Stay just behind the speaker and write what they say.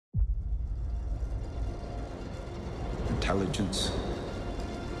intelligence,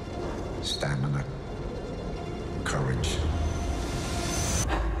 stamina, courage,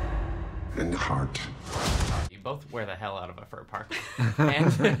 and heart. You both wear the hell out of a fur parka.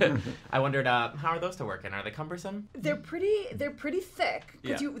 And I wondered, how are those to work in? Are they cumbersome? They're pretty Yeah. thick.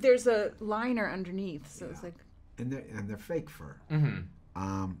 Because there's a liner underneath, so it's like... And they're fake fur.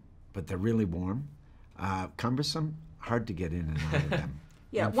 Mm-hmm. But they're really warm. Cumbersome, hard to get in and out of them.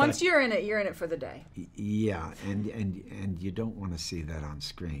 Yeah, once you're in it for the day. Yeah, and you don't want to see that on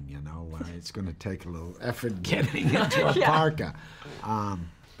screen, you know. It's going to take a little effort getting into a parka.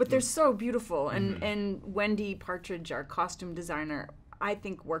 But they're so beautiful, and Wendy Partridge, our costume designer, I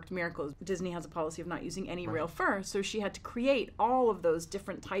think worked miracles. Disney has a policy of not using any real fur, so she had to create all of those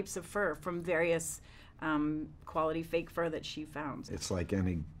different types of fur from various quality fake fur that she found. It's like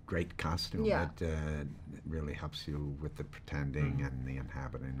any great costume. Yeah. It really helps you with the pretending and the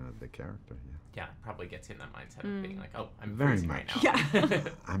inhabiting of the character. Yeah, it probably gets you in that mindset of being like, oh, I'm Very freezing much. right now. Yeah.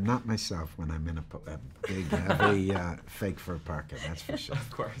 I'm not myself when I'm in a big, heavy fake fur parka, that's for sure. Of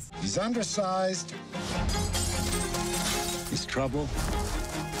course. He's undersized. He's trouble.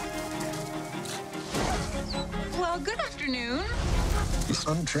 Well, good afternoon. He's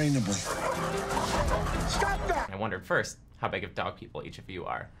untrainable. Stop that! I wondered first how big of dog people each of you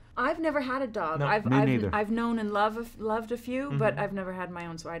are. I've never had a dog. No, me neither. I've known and loved a few, but I've never had my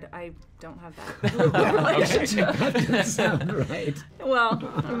own, so I don't have that relationship. That doesn't sound right. Well,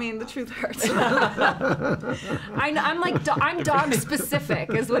 I mean, the truth hurts. I'm dog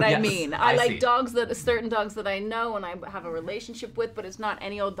specific, is what I Yes, mean. I I like see. certain dogs that I know and I have a relationship with, but it's not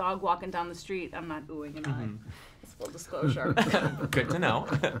any old dog walking down the street. I'm not oohing and eyeing. It's full disclosure. Good to know.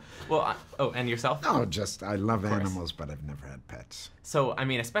 Well, and yourself? No, I love course. animals, but I've never had pets. So, I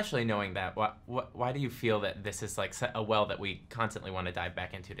mean, especially knowing that, why do you feel that this is like a well that we constantly want to dive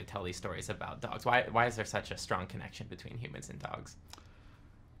back into to tell these stories about dogs? Why is there such a strong connection between humans and dogs?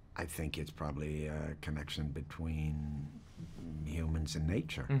 I think it's probably a connection between humans and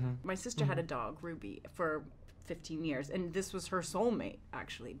nature. My sister had a dog, Ruby, for 15 years, and this was her soulmate,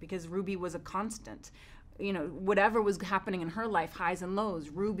 actually, because Ruby was a constant. You know, whatever was happening in her life, highs and lows,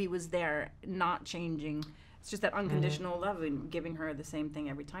 Ruby was there, not changing. It's just that unconditional love and giving her the same thing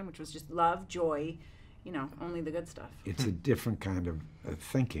every time, which was just love, joy, you know, only the good stuff. It's a different kind of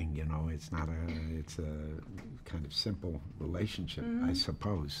thinking, you know. It's a kind of simple relationship, I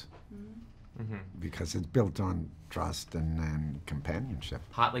suppose. Because it's built on trust and companionship.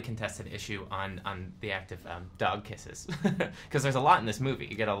 Hotly contested issue on the act of dog kisses. Because there's a lot in this movie.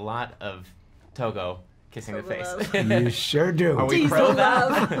 You get a lot of Togo kissing the face. You sure do. Are we Diesel pro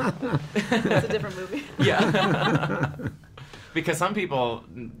that? love. It's a different movie. Yeah. Because some people,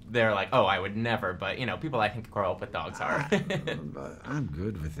 they're like, oh, I would never, but, you know, people I think grow up with dogs are. I'm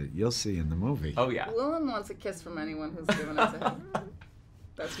good with it. You'll see in the movie. Oh, yeah. Willem wants a kiss from anyone who's given us a hug.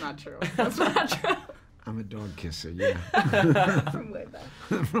 That's not true. That's not true. I'm a dog kisser, yeah. From way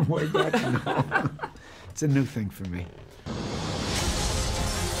back. From way back, no. It's a new thing for me.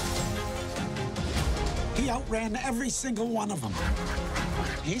 He outran every single one of them.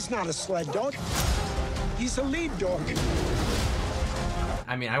 He's not a sled dog. He's a lead dog.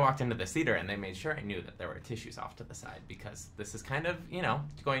 I mean, I walked into the theater and they made sure I knew that there were tissues off to the side because this is kind of, you know,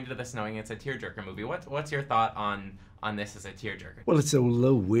 going into this knowing it's a tearjerker movie. What's your thought on this as a tearjerker? Well, it's a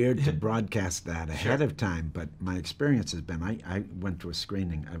little weird to broadcast that ahead of time, but my experience has been I went to a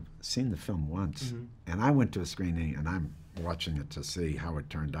screening. I've seen the film once, and I went to a screening, and I'm watching it to see how it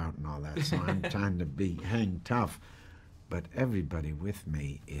turned out and all that, so I'm trying to hang tough. But everybody with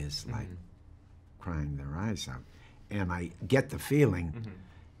me is like crying their eyes out. And I get the feeling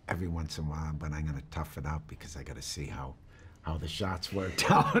every once in a while, but I'm going to tough it out because I got to see how the shots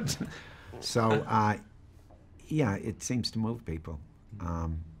worked out. So, yeah, it seems to move people.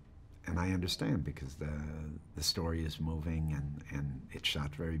 And I understand because the story is moving and it's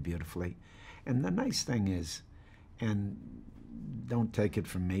shot very beautifully. And the nice thing is, and don't take it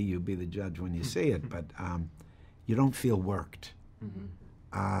from me, you be the judge when you see it, but you don't feel worked.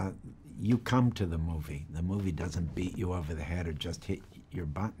 You come to the movie. The movie doesn't beat you over the head or just hit your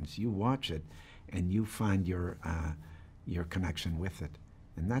buttons. You watch it, and you find your connection with it,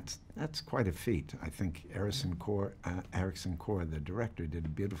 and that's quite a feat. I think Erickson Core, the director, did a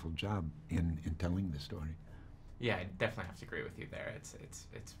beautiful job in telling the story. Yeah, I definitely have to agree with you there. It's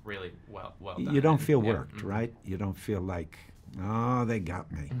really well done. You don't feel worked, right? You don't feel like, oh, they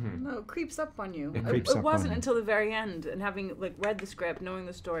got me. No, it creeps up on you. It creeps up on wasn't you. until the very end, and having like read the script, knowing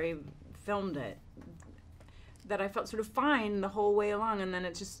the story, filmed it, that I felt sort of fine the whole way along, and then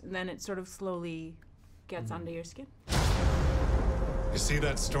it sort of slowly gets under your skin. You see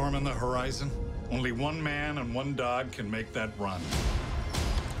that storm on the horizon? Only one man and one dog can make that run.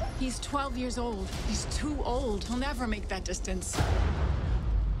 He's 12 years old. He's too old. He'll never make that distance.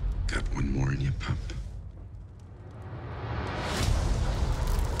 Got one more in you, pup.